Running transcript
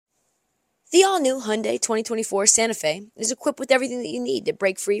The all-new Hyundai 2024 Santa Fe is equipped with everything that you need to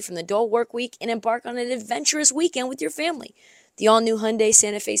break free from the dull work week and embark on an adventurous weekend with your family. The all-new Hyundai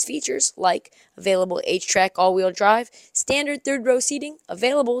Santa Fe's features, like available H-Track all-wheel drive, standard third-row seating,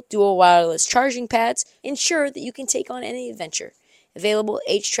 available dual wireless charging pads, ensure that you can take on any adventure. Available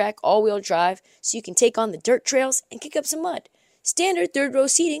H-Track all-wheel drive so you can take on the dirt trails and kick up some mud. Standard third-row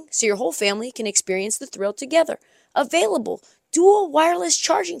seating so your whole family can experience the thrill together. Available dual wireless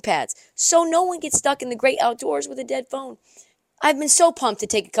charging pads so no one gets stuck in the great outdoors with a dead phone. I've been so pumped to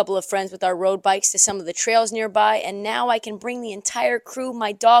take a couple of friends with our road bikes to some of the trails nearby, and now I can bring the entire crew,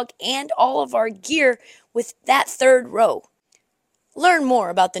 my dog, and all of our gear with that third row. Learn more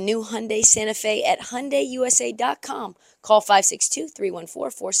about the new Hyundai Santa Fe at HyundaiUSA.com. Call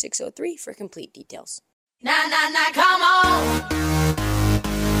 562-314-4603 for complete details. Nah, come on. Nah, come on.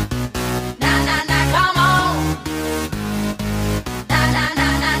 Nah, come on. Nah, come on.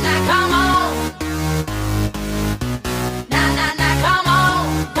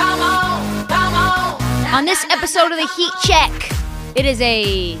 On this episode of the Heat Check, it is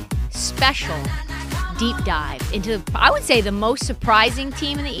a special deep dive into, I would say, the most surprising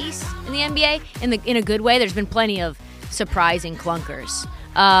team in the East in the NBA. In a good way. There's been plenty of surprising clunkers.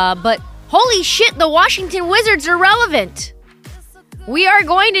 But holy shit, the Washington Wizards are relevant. We are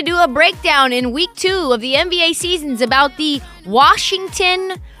going to do a breakdown in week 2 of the NBA seasons about the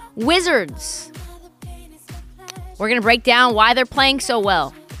Washington Wizards. We're going to break down why they're playing so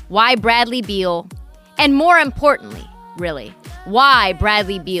well, why Bradley Beal, and more importantly, really, why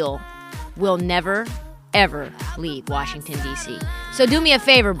Bradley Beal will never, ever leave Washington, D.C. So do me a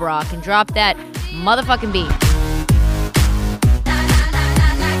favor, Brock, and drop that motherfucking beat.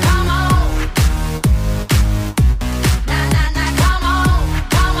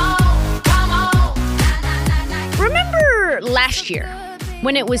 Last year,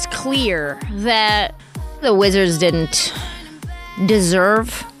 when it was clear that the Wizards didn't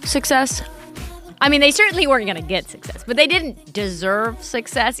deserve success. I mean, they certainly weren't going to get success, but they didn't deserve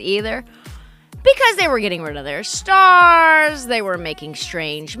success either because they were getting rid of their stars. They were making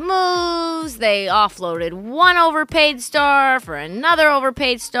strange moves. They offloaded one overpaid star for another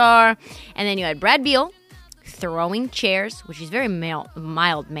overpaid star. And then you had Brad Beal throwing chairs, which is a very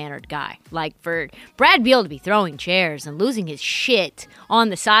mild-mannered guy. Like, for Brad Beal to be throwing chairs and losing his shit on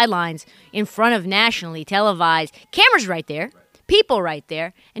the sidelines in front of nationally televised cameras right there, people right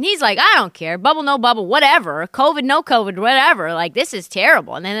there, and he's like, I don't care, bubble, no bubble, whatever, COVID, no COVID, whatever, like, this is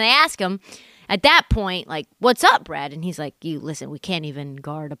terrible. And then they ask him at that point, like, what's up, Brad? And he's like, listen, we can't even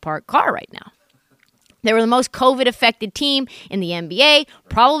guard a parked car right now. They were the most COVID-affected team in the NBA,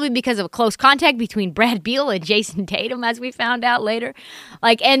 probably because of a close contact between Brad Beal and Jason Tatum, as we found out later.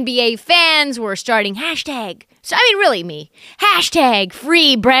 Like, NBA fans were starting hashtag, so I mean, really me, hashtag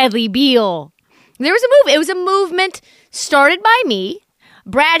free Bradley Beal. There was a move. It was a movement started by me.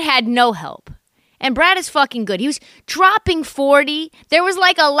 Brad had no help. And Brad is fucking good. He was dropping 40. There was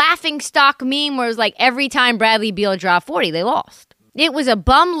like a laughingstock meme where it was like every time Bradley Beal dropped 40, they lost. It was a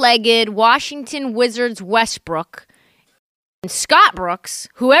bum-legged Washington Wizards Westbrook and Scott Brooks,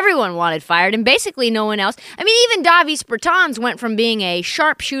 who everyone wanted fired, and basically no one else. I mean, even Davis Bertans went from being a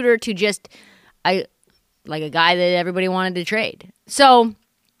sharpshooter to just like a guy that everybody wanted to trade. So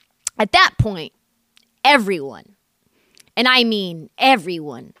at that point, everyone, and I mean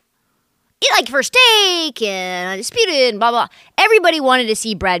everyone, like First Take and Undisputed and blah, blah, everybody wanted to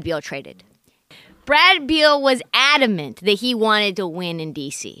see Brad Beal traded. Brad Beal was adamant that he wanted to win in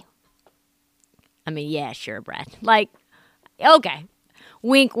D.C. I mean, yeah, sure, Brad. Like, okay.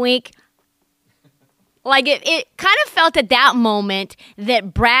 Wink, wink. Like, it kind of felt at that moment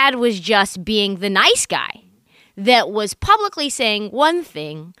that Brad was just being the nice guy that was publicly saying one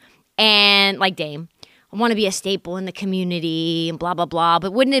thing, and, like Dame, I want to be a staple in the community and blah, blah, blah,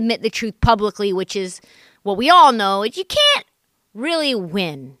 but wouldn't admit the truth publicly, which is what we all know, is you can't really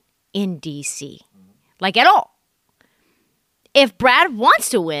win in D.C., like, at all. If Brad wants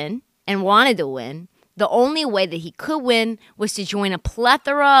to win and wanted to win, the only way that he could win was to join a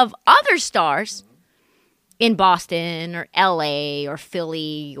plethora of other stars in Boston or L.A. or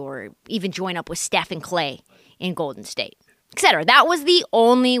Philly, or even join up with Steph and Clay in Golden State, etc. That was the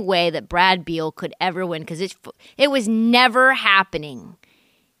only way that Brad Beal could ever win, because it was never happening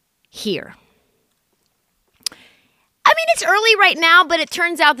here. I mean, it's early right now, but it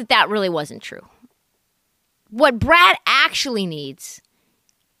turns out that really wasn't true. What Brad actually needs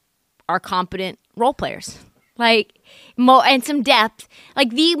are competent role players, like, and some depth.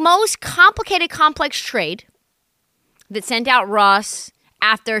 Like, the most complicated, complex trade that sent out Russ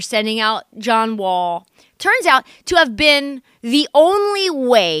after sending out John Wall turns out to have been the only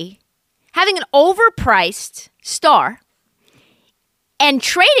way having an overpriced star and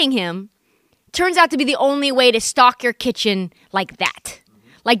trading him turns out to be the only way to stock your kitchen like that.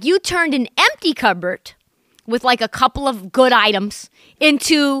 Like you turned an empty cupboard with like a couple of good items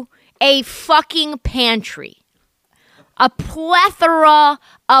into a fucking pantry. A plethora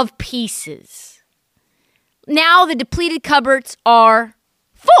of pieces. Now the depleted cupboards are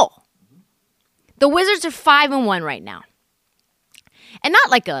full. The Wizards are 5-1 right now. And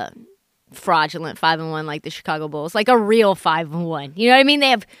not like a fraudulent 5-1 like the Chicago Bulls, like a real 5-1. You know what I mean? They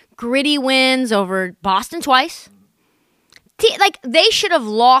have gritty wins over Boston twice. Like they should have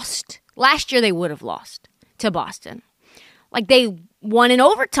lost. Last year they would have lost to Boston. Like they won in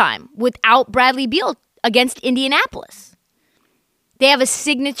overtime without Bradley Beal against Indianapolis. They have a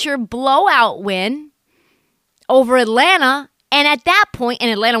signature blowout win over Atlanta. And at that point,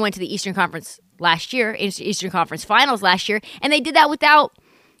 and Atlanta went to the Eastern Conference last year, Eastern Conference Finals last year, and they did that without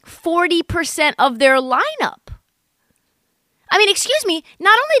 40% of their lineup. I mean, excuse me,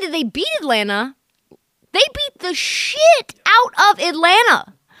 not only did they beat Atlanta, they beat the shit out of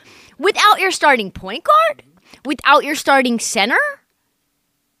Atlanta without your starting point guard, without your starting center.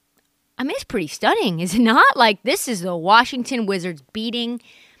 I mean, it's pretty stunning, is it not? Like, this is the Washington Wizards putting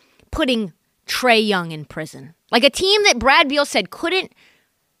Trae Young in prison. Like a team that Brad Beal said couldn't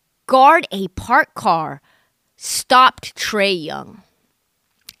guard a parked car stopped Trae Young.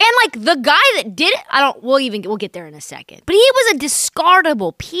 And like the guy that did it, we'll get there in a second. But he was a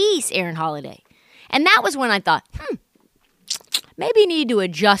discardable piece, Aaron Holiday. And that was when I thought, maybe I need to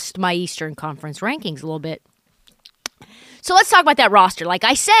adjust my Eastern Conference rankings a little bit. So let's talk about that roster. Like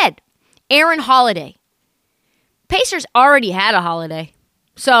I said, Aaron Holiday. Pacers already had a Holiday.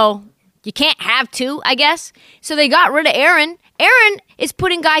 So you can't have two, I guess. So they got rid of Aaron. Aaron is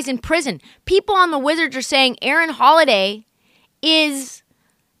putting guys in prison. People on the Wizards are saying Aaron Holiday is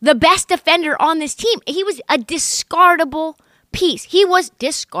the best defender on this team. He was a discardable piece. He was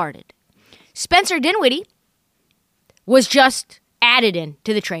discarded. Spencer Dinwiddie was just added in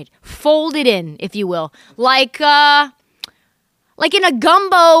to the trade. Folded in, if you will. Like in a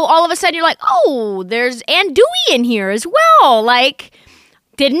gumbo, all of a sudden you're like, oh, there's andouille in here as well. Like,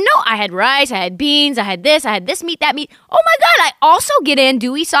 didn't know. I had rice, I had beans, I had this meat, that meat. Oh my God, I also get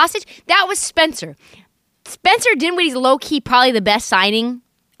andouille sausage. That was Spencer. Spencer Dinwiddie's low-key probably the best signing,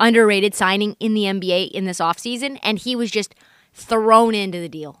 underrated signing in the NBA in this offseason, and he was just thrown into the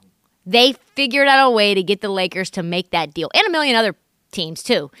deal. They figured out a way to get the Lakers to make that deal, and a million other teams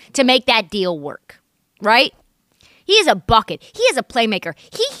too, to make that deal work, right? He is a bucket. He is a playmaker.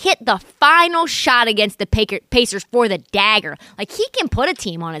 He hit the final shot against the Pacers for the dagger. Like, he can put a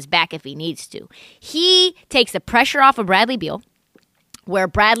team on his back if he needs to. He takes the pressure off of Bradley Beal, where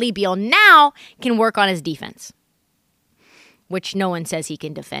Bradley Beal now can work on his defense, which no one says he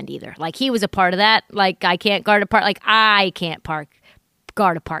can defend either. Like, he was a part of that. Like, I can't guard a park. Like, I can't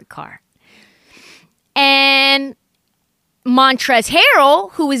guard a parked car. And Montrezl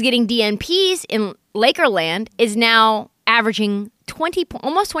Harrell, who was getting DNPs in Lakerland, is now averaging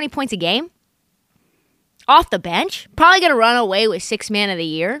almost 20 points a game off the bench. Probably going to run away with Sixth Man of the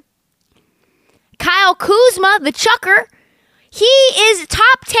Year. Kyle Kuzma, the chucker, he is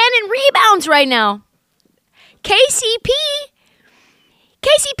top 10 in rebounds right now. KCP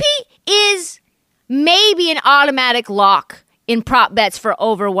is maybe an automatic lock in prop bets for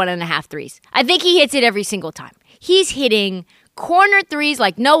over 1.5 threes. I think he hits it every single time. He's hitting corner threes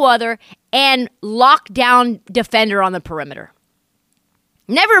like no other and lockdown defender on the perimeter.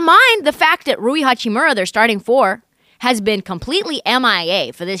 Never mind the fact that Rui Hachimura, their starting four, has been completely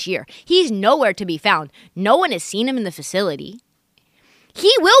MIA for this year. He's nowhere to be found. No one has seen him in the facility.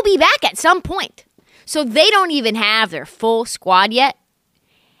 He will be back at some point. So they don't even have their full squad yet.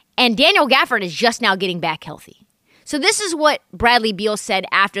 And Daniel Gafford is just now getting back healthy. So this is what Bradley Beal said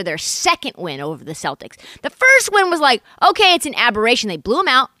after their second win over the Celtics. The first win was like, okay, it's an aberration. They blew them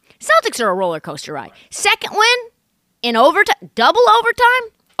out. Celtics are a roller coaster ride. Second win in overtime, double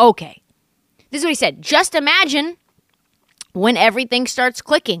overtime? Okay. This is what he said. Just imagine when everything starts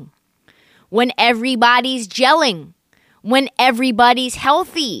clicking, when everybody's gelling, when everybody's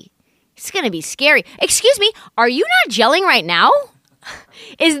healthy. It's going to be scary. Excuse me, are you not gelling right now?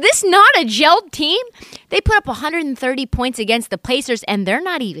 Is this not a gelled team? They put up 130 points against the Pacers, and they're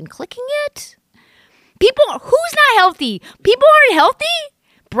not even clicking yet. Who's not healthy? People aren't healthy?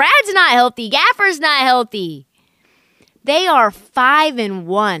 Brad's not healthy. Gaffer's not healthy. They are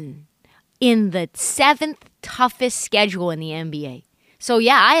 5-1 in the 7th toughest schedule in the NBA. So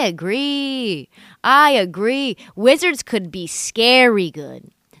yeah, I agree. Wizards could be scary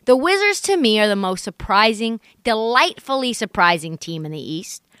good. The Wizards, to me, are the most surprising, delightfully surprising team in the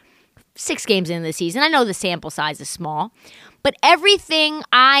East. 6 games into the season. I know the sample size is small, but everything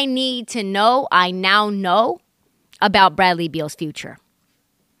I need to know, I now know about Bradley Beal's future.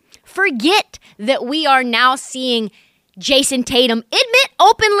 Forget that we are now seeing Jason Tatum admit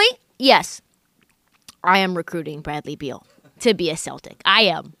openly, yes, I am recruiting Bradley Beal to be a Celtic. I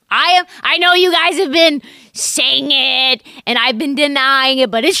am. I know you guys have been saying it and I've been denying it,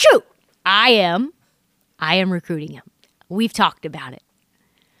 but it's true. I am recruiting him. We've talked about it.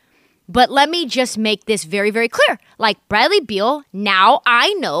 But let me just make this very, very clear. Like Bradley Beal, now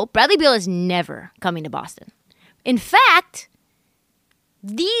I know Bradley Beal is never coming to Boston. In fact,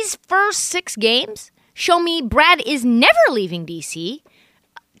 these first 6 games show me Brad is never leaving DC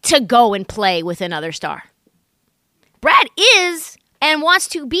to go and play with another star. Brad is and wants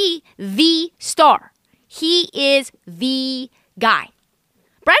to be the star. He is the guy.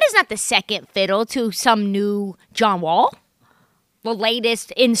 Brad is not the second fiddle to some new John Wall, the latest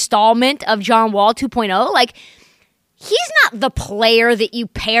installment of John Wall 2.0. Like, he's not the player that you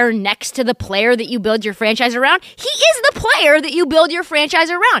pair next to the player that you build your franchise around. He is the player that you build your franchise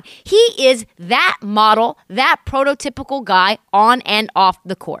around. He is that model, that prototypical guy on and off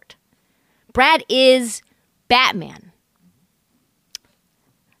the court. Brad is Batman.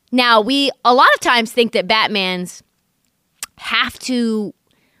 Now, we a lot of times think that Batmans have to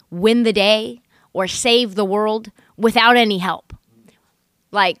win the day or save the world without any help.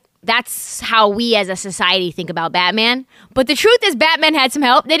 Like, that's how we as a society think about Batman. But the truth is Batman had some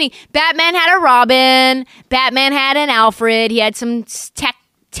help, didn't he? Batman had a Robin. Batman had an Alfred. He had some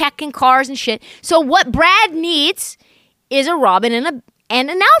tech and cars and shit. So what Brad needs is a Robin and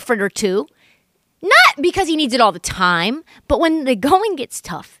an Alfred or two. Not because he needs it all the time, but when the going gets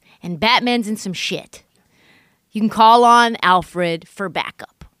tough and Batman's in some shit, you can call on Alfred for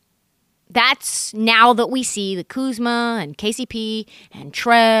backup. That's now that we see the Kuzma and KCP and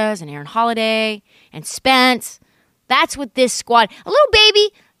Trez and Aaron Holiday and Spence. That's what this squad, a little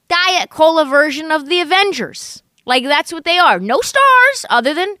baby Diet Cola version of the Avengers. Like, that's what they are. No stars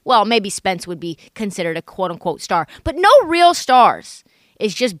other than, well, maybe Spence would be considered a quote-unquote star, but no real stars.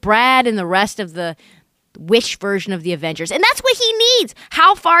 It's just Brad and the rest of the Wish version of the Avengers. And that's what he needs.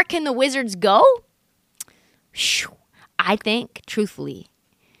 How far can the Wizards go? I think, truthfully,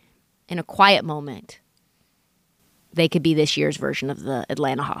 in a quiet moment, they could be this year's version of the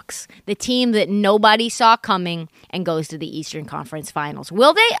Atlanta Hawks. The team that nobody saw coming and goes to the Eastern Conference Finals.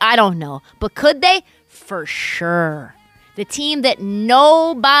 Will they? I don't know. But could they? For sure. The team that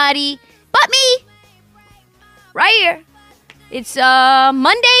nobody but me, right here. It's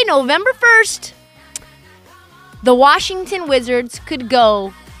Monday, November 1st. The Washington Wizards could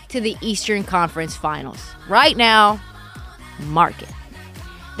go to the Eastern Conference Finals. Right now, mark it.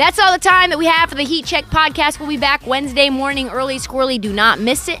 That's all the time that we have for the Heat Check podcast. We'll be back Wednesday morning early, squirrely. Do not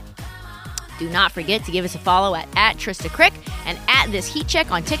miss it. Do not forget to give us a follow at Trista Crick and at This Heat Check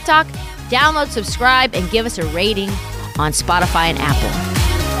on TikTok. Download, subscribe, and give us a rating on Spotify and Apple.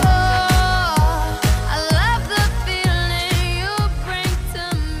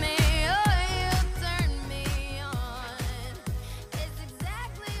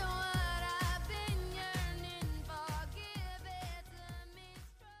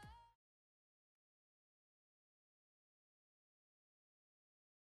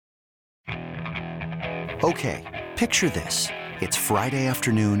 Okay, picture this. It's Friday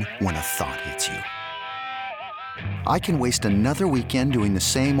afternoon when a thought hits you. I can waste another weekend doing the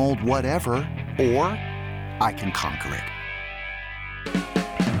same old whatever, or I can conquer it.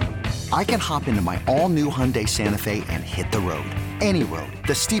 I can hop into my all-new Hyundai Santa Fe and hit the road. Any road.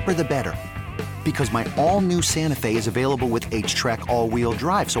 The steeper, the better. Because my all-new Santa Fe is available with H-Track all-wheel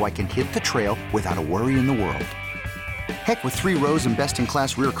drive, so I can hit the trail without a worry in the world. Heck, with 3 rows and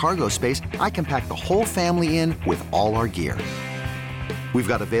best-in-class rear cargo space, I can pack the whole family in with all our gear. We've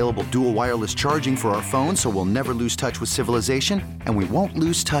got available dual wireless charging for our phones, so we'll never lose touch with civilization, and we won't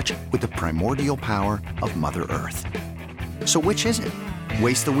lose touch with the primordial power of Mother Earth. So which is it?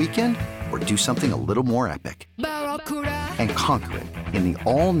 Waste the weekend or do something a little more epic? And conquer it in the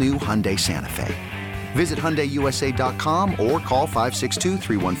all-new Hyundai Santa Fe. Visit HyundaiUSA.com or call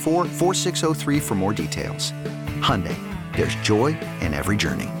 562-314-4603 for more details. Hyundai, there's joy in every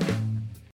journey.